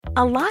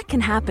A lot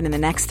can happen in the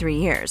next 3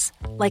 years.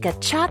 Like a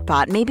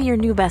chatbot may be your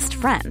new best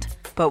friend.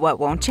 But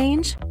what won't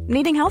change?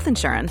 Needing health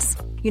insurance.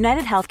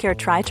 United Healthcare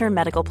Tri-Term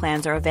Medical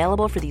Plans are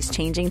available for these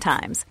changing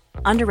times.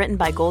 Underwritten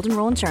by Golden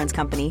Rule Insurance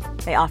Company,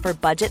 they offer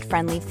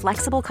budget-friendly,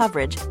 flexible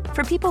coverage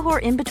for people who are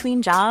in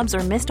between jobs or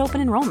missed open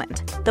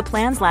enrollment. The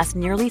plans last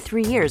nearly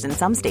 3 years in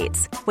some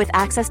states, with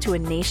access to a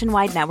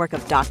nationwide network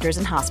of doctors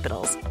and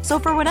hospitals. So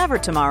for whatever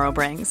tomorrow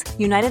brings,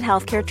 United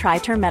Healthcare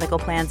Tri-Term Medical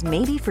Plans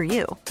may be for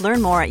you.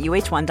 Learn more at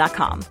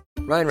uh1.com.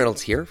 Ryan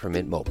Reynolds here from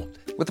Mint Mobile.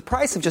 With the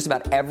price of just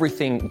about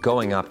everything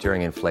going up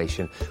during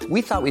inflation,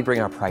 we thought we'd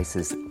bring our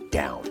prices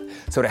down.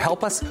 So to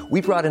help us,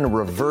 we brought in a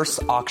reverse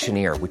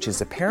auctioneer, which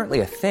is apparently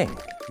a thing.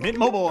 Mint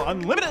Mobile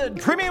Unlimited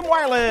Premium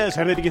Wireless.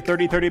 How to get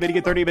 30, 30, bit to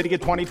get 30, bit to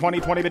get 20,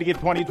 20, 20, bit to get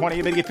 20,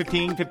 20, bit to get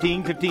 15,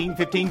 15, 15,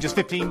 15, just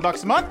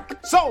 $15 a month?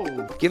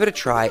 Sold! Give it a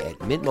try at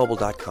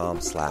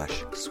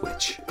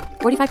mintmobile.com/switch.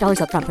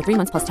 $45 up front for 3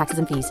 months plus taxes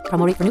and fees.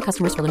 Promo rate for new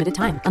customers for limited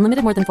time.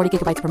 Unlimited more than 40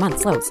 gigabytes per month.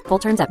 Slows full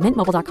terms at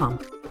mintmobile.com.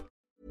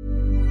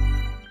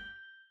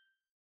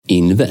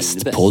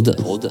 Investpodden.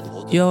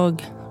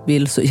 Jag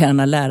vill så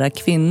gärna lära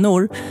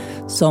kvinnor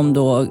som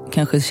då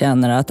kanske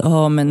känner att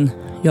men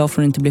jag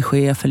får inte bli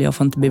chef eller jag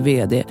får inte bli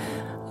vd.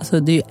 Alltså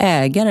det är ju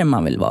ägaren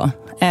man vill vara.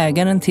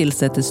 Ägaren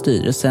tillsätter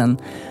styrelsen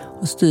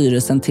och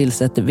styrelsen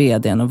tillsätter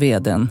vdn och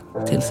vdn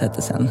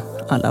tillsätter sen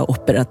alla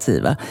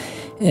operativa.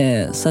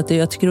 Så att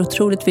jag tycker det är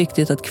otroligt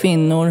viktigt att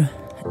kvinnor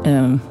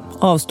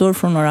avstår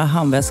från några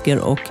handväskor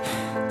och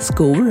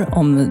skor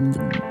om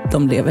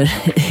de lever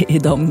i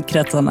de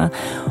kretsarna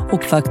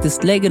och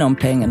faktiskt lägger de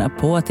pengarna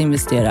på att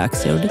investera i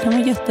aktier. Och det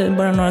kan vara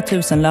bara några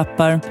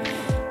tusenlappar,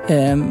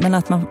 men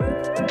att man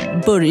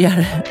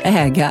börjar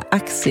äga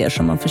aktier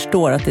så man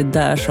förstår att det är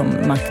där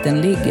som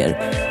makten ligger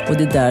och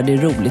det är där det är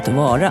roligt att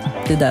vara.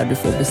 Det är där du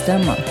får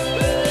bestämma.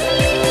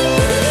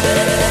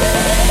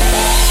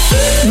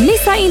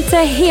 Missa inte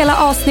hela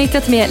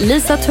avsnittet med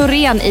Lisa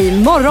Thorén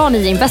i morgon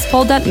i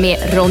Investpodden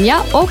med Ronja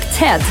och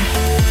Ted.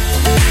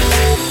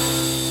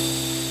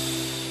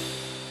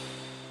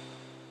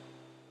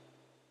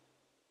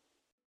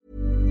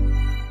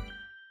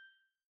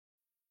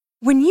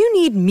 When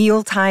you need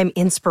mealtime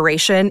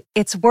inspiration,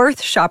 it's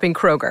worth shopping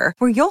Kroger,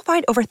 where you'll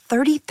find over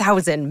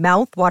 30,000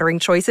 mouth-watering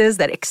choices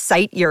that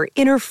excite your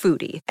inner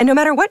foodie. And no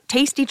matter what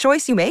tasty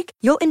choice you make,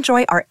 you'll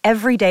enjoy our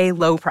everyday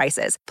low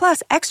prices,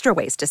 plus extra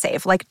ways to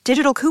save, like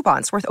digital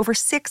coupons worth over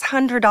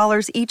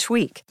 $600 each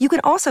week. You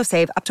can also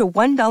save up to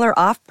 $1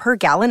 off per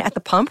gallon at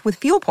the pump with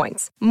fuel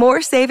points.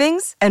 More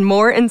savings and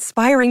more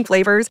inspiring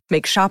flavors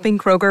make shopping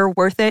Kroger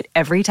worth it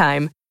every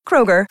time.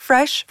 Kroger,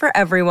 fresh for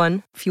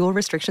everyone. Fuel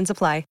restrictions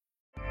apply.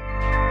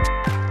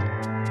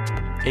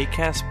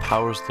 Acast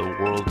powers the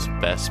world's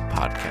best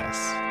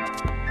podcasts.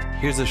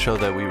 Here's a show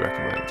that we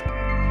recommend.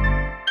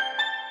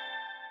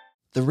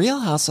 The Real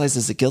Housewives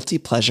is a guilty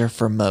pleasure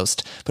for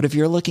most, but if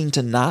you're looking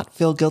to not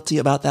feel guilty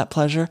about that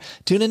pleasure,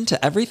 tune in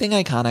to Everything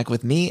Iconic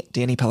with me,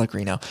 Danny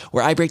Pellegrino,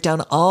 where I break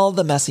down all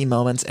the messy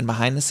moments and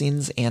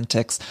behind-the-scenes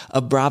antics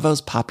of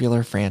Bravo's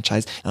popular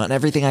franchise. And on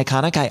Everything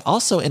Iconic, I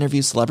also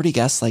interview celebrity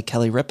guests like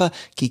Kelly Ripa,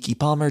 Keke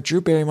Palmer,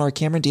 Drew Barrymore,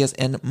 Cameron Diaz,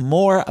 and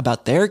more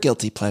about their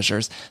guilty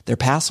pleasures, their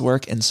past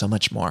work, and so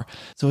much more.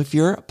 So if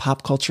you're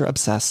pop culture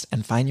obsessed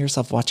and find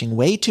yourself watching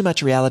way too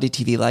much reality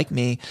TV like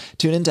me,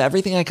 tune in to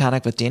Everything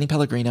Iconic with Danny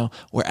Pellegrino,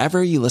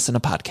 wherever you listen to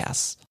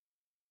podcasts.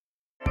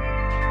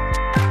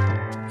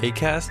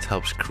 Acast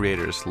helps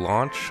creators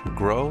launch,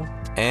 grow,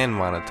 and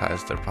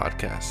monetize their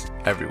podcasts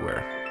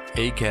everywhere.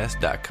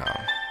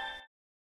 Acast.com.